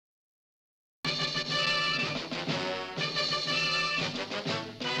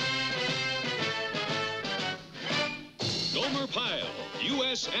Pyle,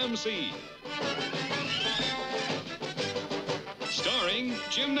 U.S.M.C. Starring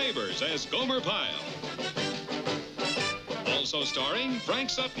Jim Neighbors as Gomer Pyle. Also starring Frank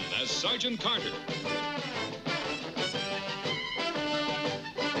Sutton as Sergeant Carter.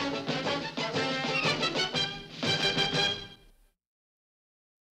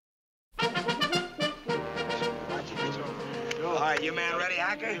 All right, you man ready,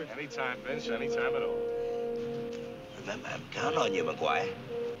 Hacker? Anytime, Vince, anytime at all. Remember, I'm counting on you, McGuire.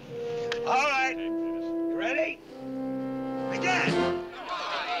 All right. You ready? Again!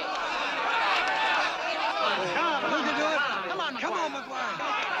 Come on, we can do it. Come on, McGuire.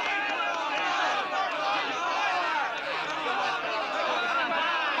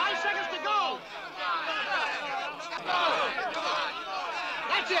 5 seconds to go.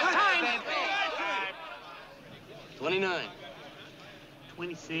 That's it, time. 29.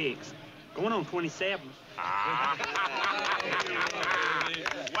 26. Going on 27.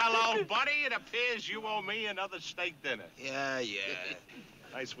 Well, old buddy, it appears you owe me another steak dinner. Yeah.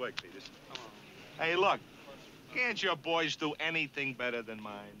 Nice work, Peters. Hey, look, can't your boys do anything better than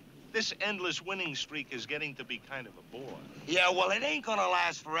mine? This endless winning streak is getting to be kind of a bore. Yeah, well, it ain't gonna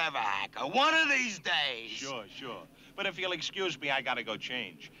last forever, Hacker. One of these days. Sure. But if you'll excuse me, I gotta go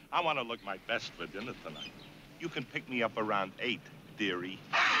change. I want to look my best for dinner tonight. You can pick me up around 8, dearie.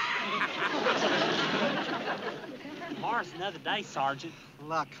 Tomorrow's another day, Sergeant.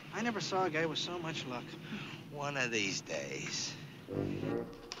 Luck. I never saw a guy with so much luck. One of these days.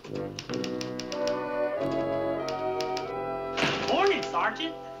 Morning,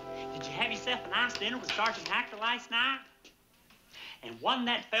 Sergeant. Did you have yourself a nice dinner with Sergeant Hacker last night? And wasn't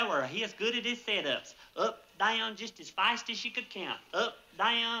that feller he as good at his setups? Up, down, just as fast as you could count. Up,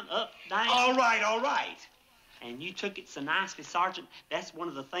 down, up, down. All right. And you took it so nicely, Sergeant. That's one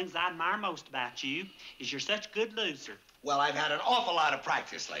of the things I admire most about you, is you're such a good loser. Well, I've had an awful lot of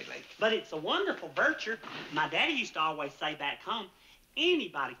practice lately. But it's a wonderful virtue. My daddy used to always say back home,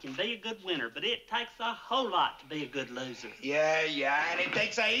 anybody can be a good winner, but it takes a whole lot to be a good loser. Yeah, and it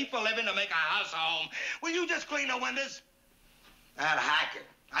takes a heap of living to make a house a home. Will you just clean the windows? That Hacker.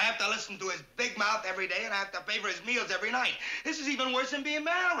 I have to listen to his big mouth every day, and I have to pay for his meals every night. This is even worse than being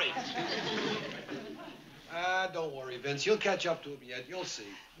married. Don't worry, Vince. You'll catch up to him yet. You'll see.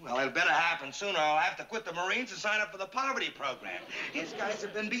 Well, it better happen sooner. I'll have to quit the Marines and sign up for the poverty program. These guys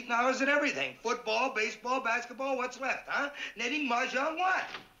have been beating hours at everything. Football, baseball, basketball, what's left, huh? Knitting, mahjong, what?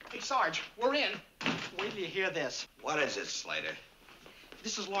 Hey, Sarge, we're in. Wait till you hear this. What is it, Slater?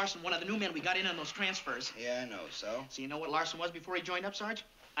 This is Larson, one of the new men we got in on those transfers. Yeah, I know, so? So you know what Larson was before he joined up, Sarge?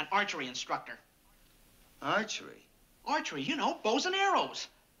 An archery instructor. Archery? Archery, you know, bows and arrows.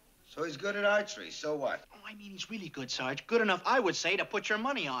 So he's good at archery, so what? Oh, I mean, he's really good, Sarge. Good enough, I would say, to put your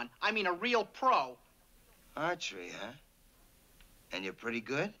money on. I mean, a real pro. Archery, huh? And you're pretty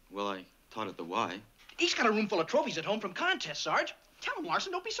good? Well, I taught at the Y. He's got a room full of trophies at home from contests, Sarge. Tell him,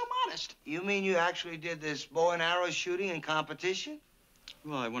 Larson, don't be so modest. You mean you actually did this bow and arrow shooting in competition?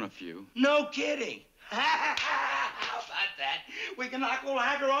 Well, I won a few. No kidding. How about that? We can knock old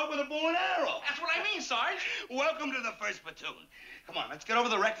Hacker off with a bow and arrow. That's what I mean, Sarge. Welcome to the 1st Platoon. Come on, let's get over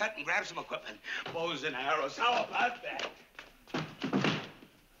to the rec hut and grab some equipment. Bows and arrows, how about that?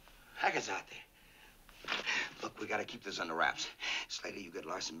 Hacker's out there. Look, we gotta keep this under wraps. Slater, you get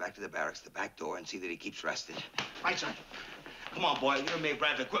Larson back to the barracks, the back door, and see that he keeps rested. Right, Sarge. Come on, boy, you and me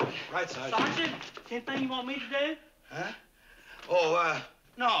grab the equipment. Right, Sergeant. Sergeant, anything you want me to do? Huh? Oh,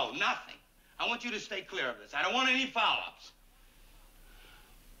 no, nothing. I want you to stay clear of this. I don't want any foul-ups.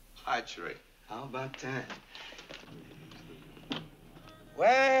 Archery. How about that?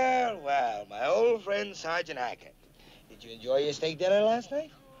 Well, my old friend Sergeant Hacker. Did you enjoy your steak dinner last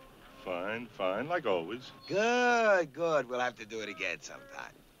night? Fine, like always. Good. We'll have to do it again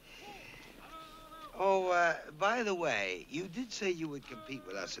sometime. Oh, by the way, you did say you would compete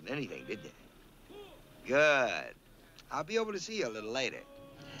with us in anything, didn't you? Good. I'll be over to see you a little later.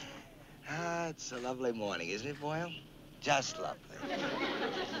 It's a lovely morning, isn't it, Boyle? Just lovely.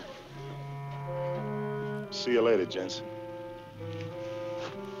 See you later, Jensen.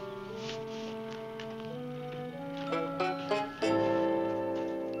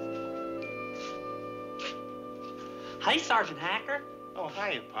 Hey, Sergeant Hacker. Oh,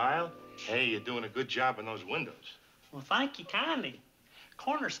 hiya, Pyle. Hey, you're doing a good job on those windows. Well, thank you kindly.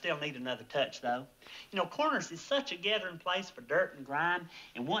 Corners still need another touch, though. You know, corners is such a gathering place for dirt and grime,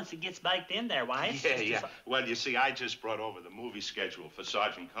 and once it gets baked in there, why, it's Yeah. Well, you see, I just brought over the movie schedule for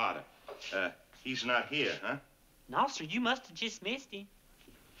Sergeant Carter. He's not here, huh? No, sir, you must have just missed him.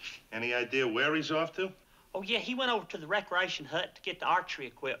 Any idea where he's off to? Oh, yeah, he went over to the recreation hut to get the archery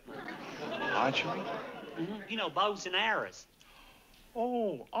equipment. Archery? You know, bows and arrows.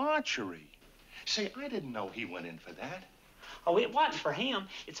 Oh, archery. Say, I didn't know he went in for that. Oh, it wasn't for him.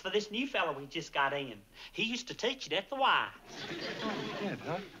 It's for this new fella we just got in. He used to teach it at the Y. Oh, he did,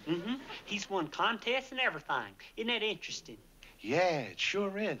 huh? Mm-hmm. He's won contests and everything. Isn't that interesting? Yeah, it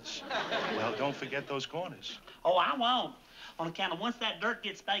sure is. Well, don't forget those corners. Oh, I won't. On account of once that dirt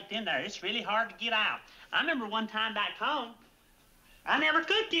gets baked in there, it's really hard to get out. I remember one time back home, I never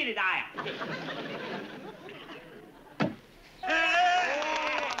could get it out.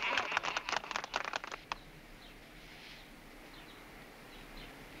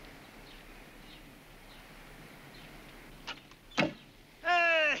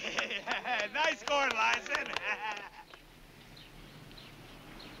 Hey, nice score, Larson.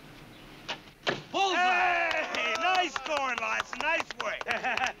 Bullseye! Hey, nice score, Larson. Nice work.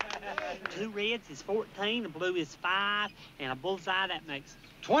 2 reds is 14, a blue is 5, and a bullseye, that makes...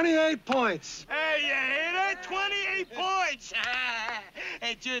 28 points. Hey, you hear that? 28 points.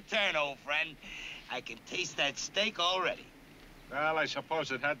 It's your turn, old friend. I can taste that steak already. Well, I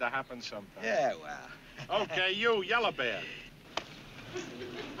suppose it had to happen sometime. Yeah, well. Okay, you, Yellow Bear.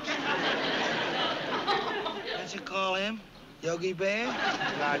 What'd you call him? Yogi Bear?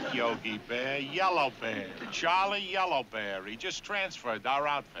 Not Yogi Bear, Yellow Bear. Charlie Yellow Bear. He just transferred our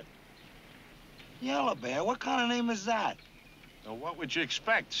outfit. Yellow Bear? What kind of name is that? Now, what would you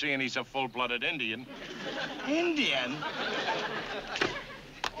expect, seeing he's a full-blooded Indian? Indian?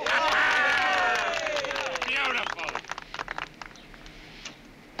 Beautiful.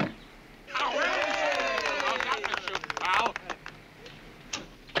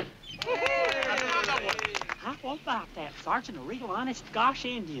 How about that? Sergeant, a real honest gosh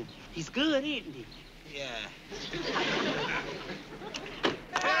Indian. He's good, isn't he? Yeah.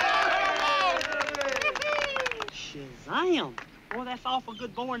 Shazam! Boy, that's awful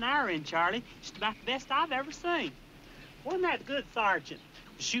good bow and arrowing, Charlie. Just about the best I've ever seen. Wasn't that good, Sergeant?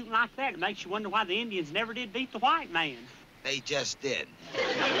 Shooting like that, it makes you wonder why the Indians never did beat the white man. They just did. You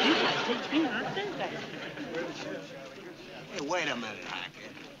gotta teach me how to do that. Hey, wait a minute, Hacker.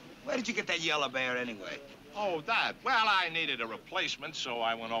 Where did you get that Yellow Bear anyway? Oh, that. Well, I needed a replacement, so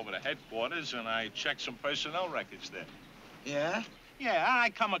I went over to headquarters and I checked some personnel records there. Yeah? Yeah, I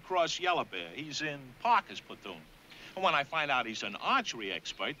come across Yellow Bear. He's in Parker's platoon. And when I find out he's an archery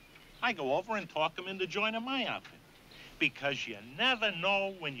expert, I go over and talk him into joining my outfit. Because you never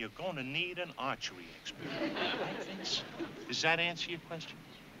know when you're going to need an archery expert. Right, Vince? Does that answer your question?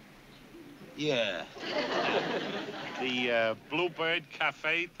 Yeah. The Bluebird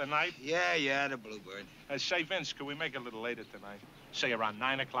Cafe tonight? Yeah, the Bluebird. Say, Vince, could we make it a little later tonight? Say around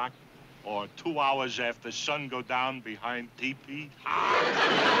 9 o'clock? Or 2 hours after sun go down behind TP?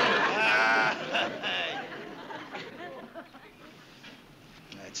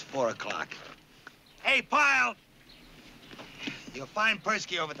 It's 4 o'clock. Hey, Pyle! You'll find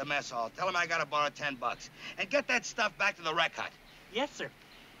Persky over at the mess hall. Tell him I gotta borrow $10. And get that stuff back to the rec hut. Yes, sir.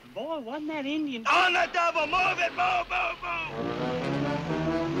 Boy, wasn't that Indian... On the double! Move it! Move, move, move!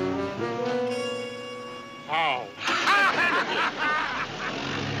 Oh.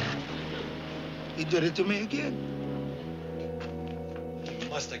 He did it to me again.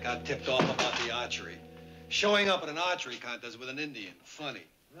 Must have got tipped off about the archery. Showing up at an archery contest with an Indian. Funny.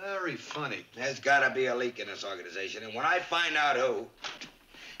 Very funny. There's gotta be a leak in this organization, and when I find out who...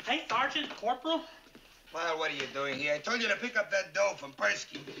 Hey, Sergeant, Corporal. Well, what are you doing here? I told you to pick up that dough from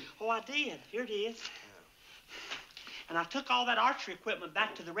Persky. Oh, I did. Here it is. And I took all that archery equipment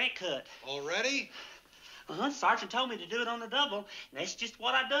back to the rec hut. Already? Sergeant told me to do it on the double, and that's just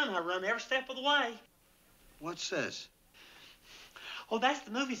what I done. I run every step of the way. What's this? Oh, that's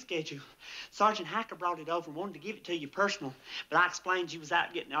the movie schedule. Sergeant Hacker brought it over and wanted to give it to you personal, but I explained you was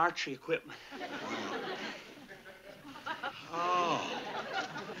out getting the archery equipment. Oh.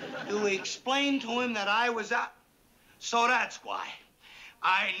 You explained to him that I was out. So that's why.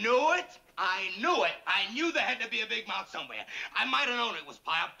 I knew it. I knew it. I knew there had to be a big mouth somewhere. I might have known it was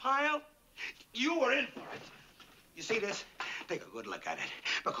Pyle. Pyle, you were in for it. You see this? Take a good look at it,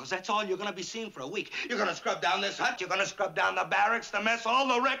 because that's all you're gonna be seeing for a week. You're gonna scrub down this hut, you're gonna scrub down the barracks, the mess hall,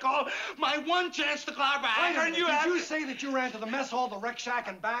 the rec hall. My one chance to climb back, and you have... Did you say that you ran to the mess hall, the rec shack,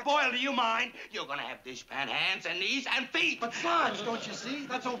 and back? Boyle, do you mind? You're gonna have dishpan hands and knees and feet. But Sarge, don't you see?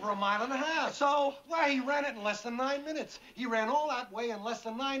 That's over 1.5 miles. So? Why, he ran it in less than 9 minutes. He ran all that way in less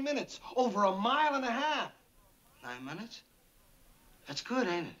than 9 minutes. Over 1.5 miles. 9 minutes? That's good,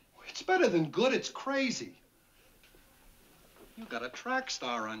 ain't it? It's better than good. It's crazy. You got a track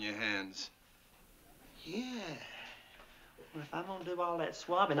star on your hands. Yeah. Well, if I'm gonna do all that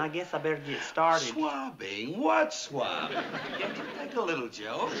swabbing, I guess I better get started. Swabbing? What swabbing? Take a little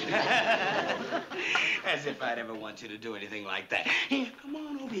joke. As if I'd ever want you to do anything like that. Here, come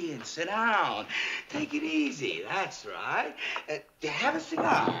on over here and sit down. Take it easy. That's right. Have a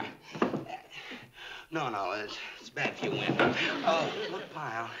cigar. No, it's bad if you win. Oh, look,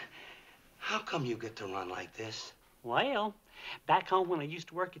 Pyle, how come you get to run like this? Well, back home when I used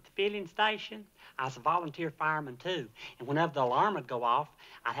to work at the filling station, I was a volunteer fireman, too. And whenever the alarm would go off,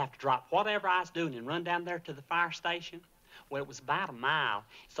 I'd have to drop whatever I was doing and run down there to the fire station. Well, it was about a mile,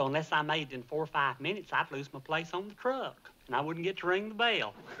 so unless I made it in 4 or 5 minutes, I'd lose my place on the truck, and I wouldn't get to ring the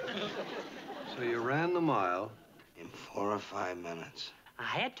bell. So you ran the mile? In 4 or 5 minutes. I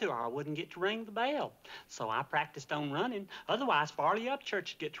had to, or I wouldn't get to ring the bell. So I practiced on running. Otherwise, Farley up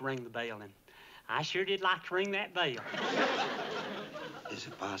church would get to ring the bell, and I sure did like to ring that bell. Is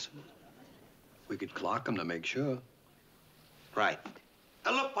it possible? We could clock them to make sure. Right.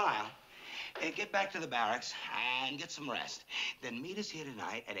 Look, Pyle, get back to the barracks and get some rest. Then meet us here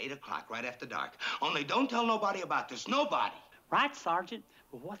tonight at 8 o'clock, right after dark. Only don't tell nobody about this. Nobody. Right, Sergeant.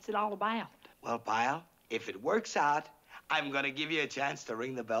 Well, what's it all about? Well, Pyle, if it works out, I'm going to give you a chance to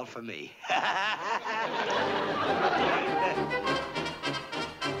ring the bell for me. Keep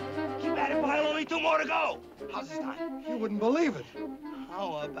at it, Pyle. Only 2 more to go. How's this time? You wouldn't believe it.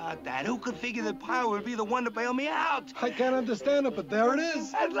 How about that? Who could figure that Pyle would be the one to bail me out? I can't understand it, but there it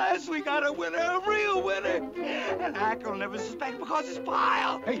is. At last we got a winner, a real winner. And Hacker will never suspect because it's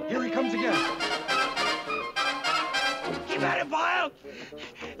Pyle. Hey, here he comes again. Keep at it, Pyle.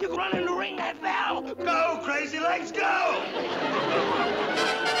 You can run in to ring that bell. Go, crazy legs, go!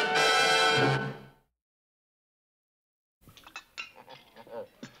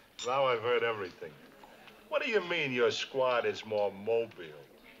 Now I've heard everything. What do you mean your squad is more mobile?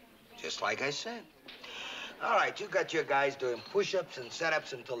 Just like I said. All right, you got your guys doing push-ups and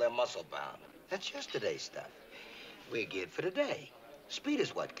set-ups until they're muscle-bound. That's yesterday's stuff. We're geared for today. Speed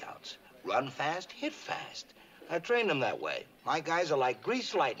is what counts. Run fast, hit fast. I train them that way. My guys are like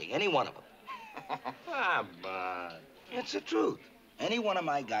greased lightning, any one of them. Come on. It's the truth. Any one of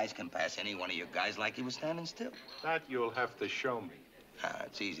my guys can pass any one of your guys like he was standing still. That you'll have to show me.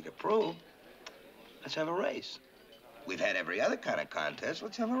 It's easy to prove. Let's have a race. We've had every other kind of contest.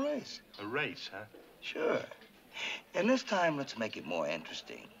 Let's have a race. A race, huh? Sure. And this time, let's make it more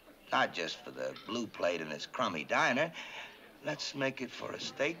interesting. Not just for the blue plate in this crummy diner. Let's make it for a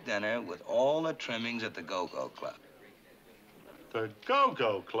steak dinner with all the trimmings at the Go-Go Club. The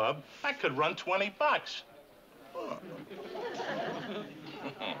Go-Go Club? I could run $20. Oh.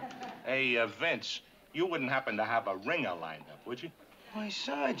 Hey, Vince, you wouldn't happen to have a ringer lined up, would you? Why,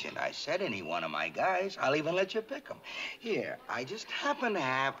 Sergeant, I said any one of my guys. I'll even let you pick them. Here, I just happen to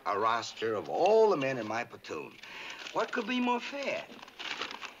have a roster of all the men in my platoon. What could be more fair?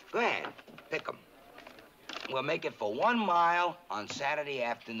 Go ahead, pick them. We'll make it for 1 mile on Saturday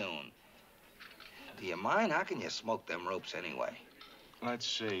afternoon. Do you mind? How can you smoke them ropes anyway? Let's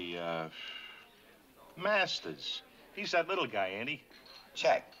see, Masters. He's that little guy, ain't he?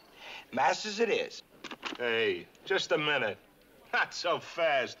 Check. Masters it is. Hey, just a minute. Not so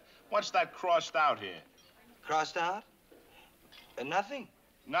fast. What's that crossed out here? Crossed out? Nothing.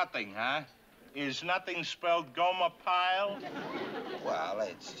 Nothing, huh? Is nothing spelled Gomer Pyle? Well,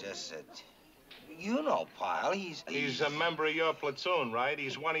 it's just that... You know Pyle. He's a member of your platoon, right?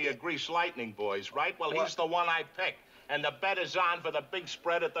 He's one of your grease lightning boys, right? Well, he's the one I picked. And the bet is on for the big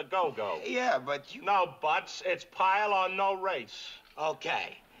spread at the Go-Go. Yeah, but you... No buts. It's Pyle or no race.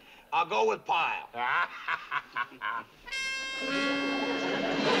 Okay. I'll go with Pyle.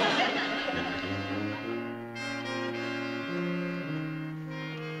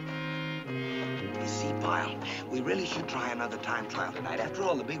 You see, Pyle, we really should try another time trial tonight. After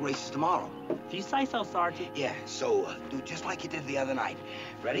all, the big race is tomorrow. If you say so, Sergeant. Yeah, so do just like you did the other night.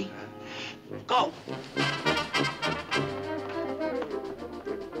 Ready? Go!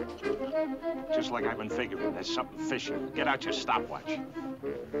 Just like I've been figuring, there's something fishy. Get out your stopwatch.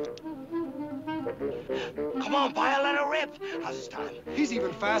 Come on, Pyle, let her rip. How's this time? He's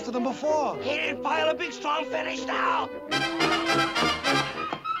even faster than before. Hit it, Pyle, a big, strong finish now.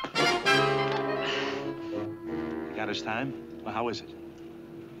 You got his time? Well, how is it?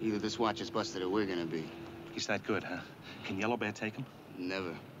 Either this watch is busted or we're gonna be. He's that good, huh? Can Yellow Bear take him?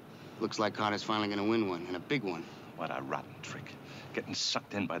 Never. Looks like Carter's finally gonna win one, and a big one. What a rotten trick. Getting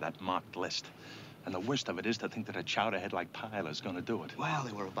sucked in by that marked list. And the worst of it is to think that a chowderhead like Pyle is gonna do it. Well,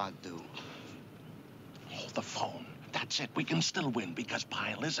 they were about due. Hold the phone. That's it. We can still win because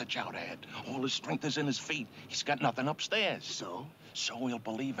Pyle is a chowderhead. All his strength is in his feet. He's got nothing upstairs. So? So he'll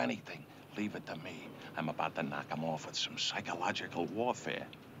believe anything. Leave it to me. I'm about to knock him off with some psychological warfare.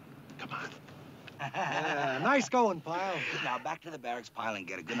 Come on. Yeah, nice going, Pyle. Now, back to the barracks, Pyle, and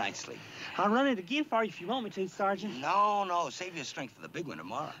get a good night's sleep. I'll run it again for you if you want me to, Sergeant. No, save your strength for the big one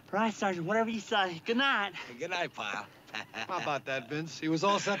tomorrow. Right, Sergeant, whatever you say. Good night. Good night, Pyle. How about that, Vince? He was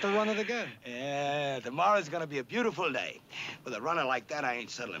all set to run it again. Yeah, tomorrow's gonna be a beautiful day. With a runner like that, I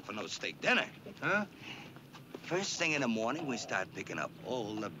ain't settling for no steak dinner. Huh? First thing in the morning, we start picking up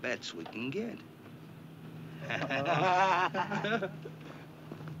all the bets we can get.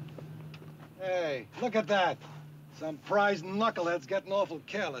 Hey, look at that. Some prize knucklehead's getting awful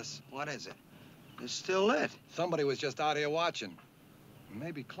careless. What is it? It's still lit. Somebody was just out here watching.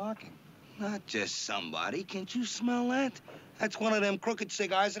 Maybe clocking. Not just somebody. Can't you smell that? That's one of them crooked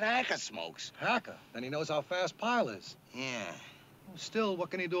cigars that Hacker smokes. Hacker? Then he knows how fast Pyle is. Yeah. Still, what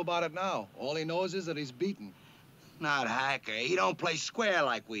can he do about it now? All he knows is that he's beaten. Not Hacker. He don't play square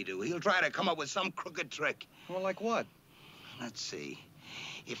like we do. He'll try to come up with some crooked trick. Well, like what? Let's see.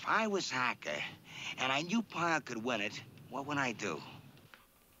 If I was Hacker and I knew Pyle could win it, what would I do?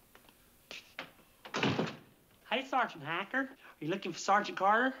 Hey, Sergeant Hacker. Are you looking for Sergeant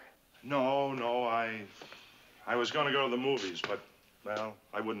Carter? No, I was going to go to the movies, but, well,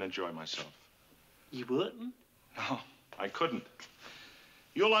 I wouldn't enjoy myself. You wouldn't? No, I couldn't.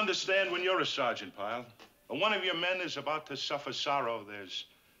 You'll understand when you're a sergeant, Pyle. When one of your men is about to suffer sorrow,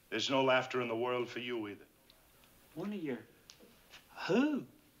 there's no laughter in the world for you either. One of your... Who?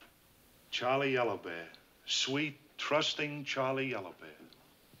 Charlie Yellowbear. Sweet, trusting Charlie Yellowbear.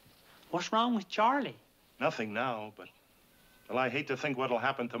 What's wrong with Charlie? Nothing now, but... Well, I hate to think what'll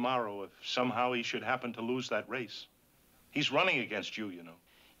happen tomorrow if somehow he should happen to lose that race. He's running against you, you know.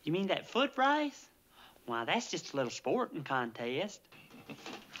 You mean that foot race? Why, that's just a little sporting contest.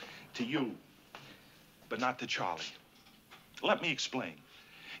 To you, but not to Charlie. Let me explain.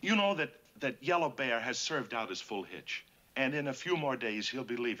 You know that Yellow Bear has served out his full hitch, and in a few more days he'll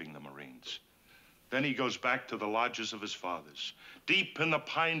be leaving the Marines. Then he goes back to the lodges of his fathers, deep in the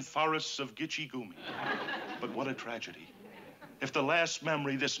pine forests of Gitche Gumee. But what a tragedy. If the last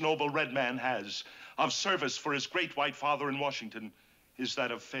memory this noble red man has of service for his great white father in Washington is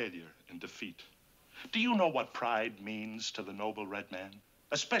that of failure and defeat. Do you know what pride means to the noble red man?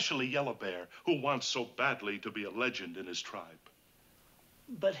 Especially Yellow Bear, who wants so badly to be a legend in his tribe.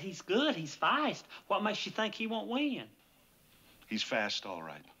 But he's good. He's fast. What makes you think he won't win? He's fast, all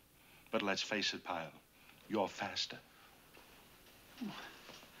right. But let's face it, Pyle, you're faster.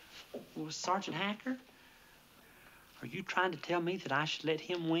 Well, Sergeant Hacker, are you trying to tell me that I should let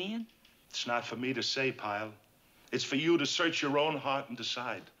him win? It's not for me to say, Pyle. It's for you to search your own heart and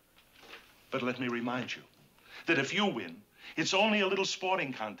decide. But let me remind you that if you win, it's only a little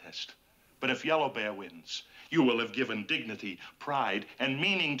sporting contest. But if Yellow Bear wins, you will have given dignity, pride, and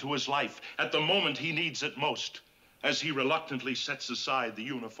meaning to his life at the moment he needs it most, as he reluctantly sets aside the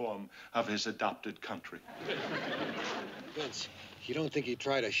uniform of his adopted country. Vince, you don't think he'd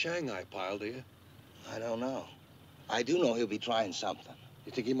try to Shanghai Pyle, do you? I don't know. I do know he'll be trying something.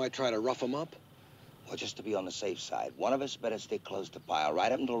 You think he might try to rough him up? Well, just to be on the safe side, one of us better stay close to Pyle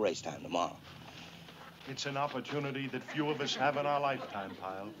right up until race time tomorrow. It's an opportunity that few of us have in our lifetime,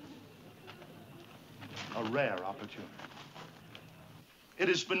 Pyle. A rare opportunity. It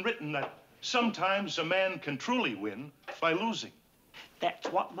has been written that sometimes a man can truly win by losing.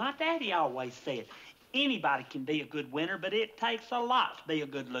 That's what my daddy always said. Anybody can be a good winner, but it takes a lot to be a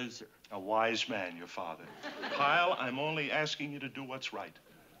good loser. A wise man, your father. Pyle, I'm only asking you to do what's right.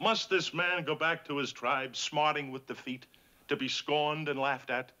 Must this man go back to his tribe, smarting with defeat, to be scorned and laughed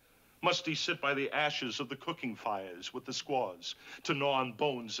at? Must he sit by the ashes of the cooking fires with the squaws, to gnaw on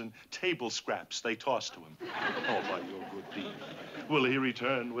bones and table scraps they toss to him? Oh, by your good deed, will he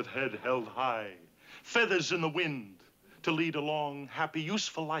return with head held high, feathers in the wind, to lead a long, happy,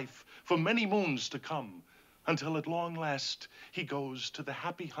 useful life for many moons to come, until at long last he goes to the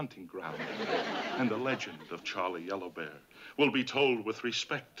happy hunting ground, and the legend of Charlie Yellowbear will be told with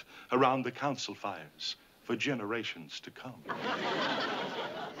respect around the council fires for generations to come.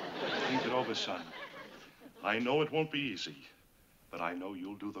 Think it over, son. I know it won't be easy, but I know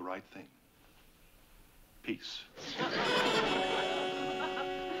you'll do the right thing. Peace.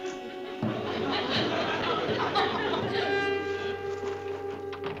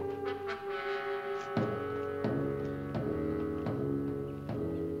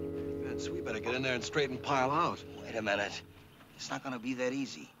 Vince, we better get in there and straighten Pyle out. Wait a minute. It's not gonna be that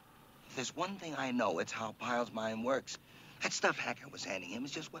easy. If there's one thing I know, it's how Pyle's mind works. That stuff Hacker was handing him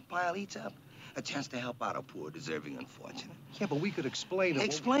is just what Pyle eats up. A chance to help out a poor, deserving unfortunate. Yeah, but we could explain it.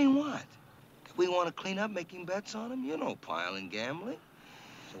 Explain what? That we want to clean up making bets on him? You know Pyle and gambling.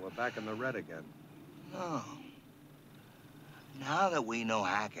 So we're back in the red again. No. Now that we know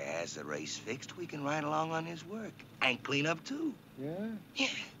Hacker has the race fixed, we can ride along on his work. And clean up, too. Yeah? Yeah.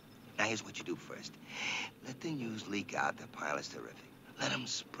 Now, here's what you do first. Let the news leak out that Pyle is terrific. Let him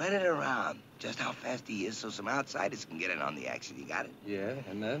spread it around, just how fast he is, so some outsiders can get in on the action. You got it? Yeah,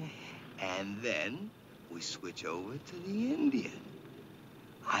 and then? And then we switch over to the Indian.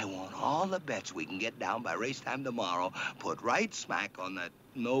 I want all the bets we can get down by race time tomorrow put right smack on that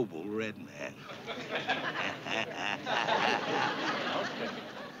noble red man. Okay.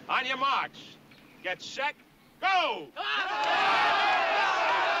 On your marks. Get set. Go!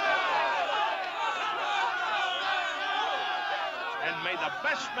 And may the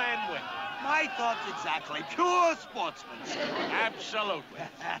best man win. My thoughts exactly. Pure sportsmanship. Absolutely.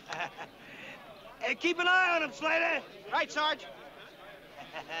 Hey, keep an eye on him, Slater. Right, Sarge?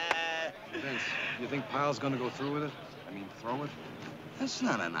 Vince, you think Pyle's gonna go through with it? I mean, throw it? That's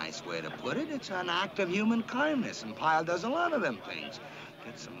not a nice way to put it. It's an act of human kindness, and Pyle does a lot of them things.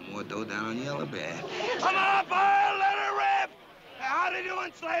 Get some more dough down on Yellow Bear. Come on, Pyle, let her rip! How they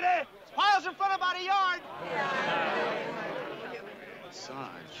doing, Slater? Pyle's in front about a yard.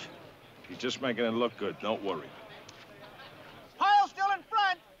 Sarge. He's just making it look good. Don't worry. Pyle's still in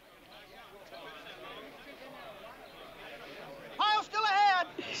front. Pyle's still ahead.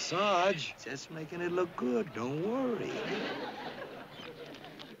 Sarge. Just making it look good. Don't worry.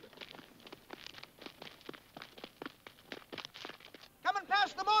 Coming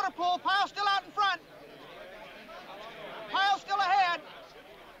past the motor pool. Pyle's still out in front. Pyle's still ahead.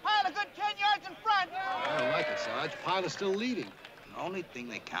 Pyle a good 10 yards in front. I don't like it, Sarge. Pyle is still leading. The only thing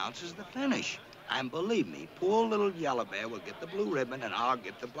that counts is the finish. And believe me, poor little Yellow Bear will get the blue ribbon, and I'll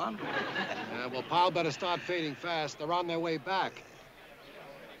get the bundle. Well, Pyle better start fading fast. They're on their way back.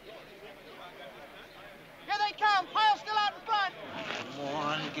 Here they come. Pyle's still out in front. Come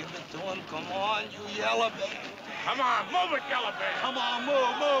on, give it to him. Come on, you Yellow Bear. Come on, move it, Yellow Bear. Come on,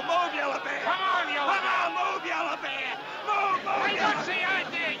 move, Yellow Bear. Come on, Yellow Bear. Come on, move, Yellow Bear. Move, Hey, Yellow what's the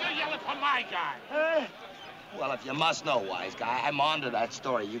idea? You're yelling for my guy. Well, if you must know, wise guy, I'm onto that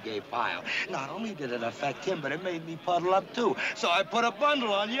story you gave Pyle. Not only did it affect him, but it made me puddle up, too. So I put a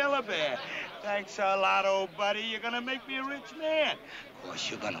bundle on Yellow Bear. Thanks a lot, old buddy. You're gonna make me a rich man. Of course,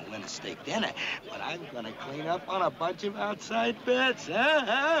 you're gonna win a steak dinner, but I'm gonna clean up on a bunch of outside bets. Who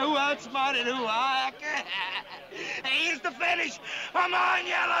outsmarted who? Hey, here's the finish. Come on,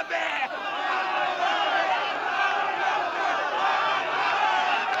 Yellow Bear!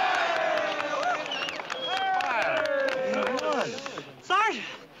 Sergeant,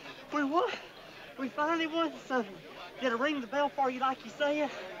 we won. We finally won something. Did I ring the bell for you like you said?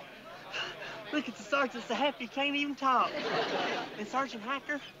 Look at the sergeant so happy he can't even talk. And Sergeant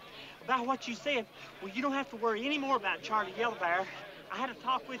Hacker, about what you said, well, you don't have to worry any more about Charlie Yellow Bear. I had a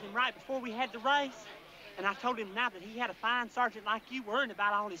talk with him right before we had the race, and I told him now that he had a fine sergeant like you worrying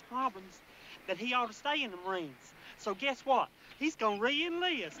about all his problems, that he ought to stay in the Marines. So guess what? He's gonna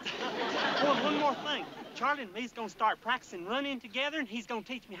re-enlist. Oh, one more thing. Charlie and me's gonna start practicing running together, and he's gonna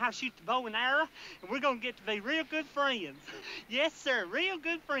teach me how to shoot the bow and arrow, and we're gonna get to be real good friends. Yes, sir, real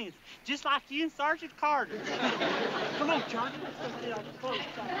good friends. Just like you and Sergeant Carter. Come on, Charlie. Let's go get all the clothes.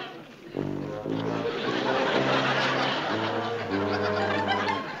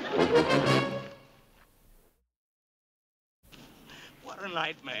 What a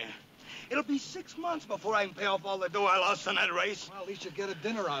nightmare. It'll be 6 months before I can pay off all the dough I lost in that race. Well, at least you get a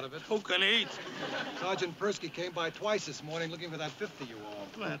dinner out of it. Who can eat? Sergeant Persky came by twice this morning looking for that 50 you owe.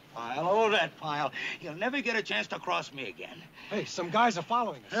 That Pyle, oh, that Pyle. You'll never get a chance to cross me again. Hey, some guys are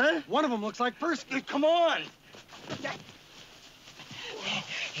following us. Huh? One of them looks like Persky. Come on.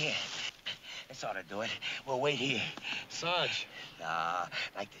 Here. This ought to do it. We'll wait here. Sarge. Nah,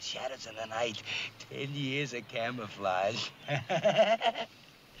 like the shadows in the night. 10 years of camouflage.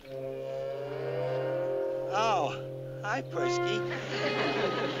 Oh, hi, Persky.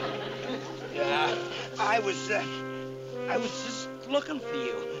 Yeah, I was just looking for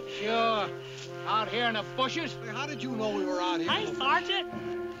you. Sure. Out here in the bushes? Hey, how did you know we were out here? Hey, Sergeant.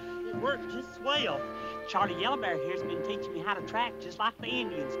 It worked just swell. Charlie Yellow Bear here's been teaching me how to track just like the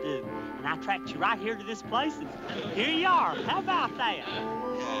Indians do. And I tracked you right here to this place, and here you are. How about that?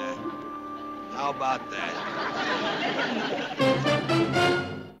 Yeah. How about that?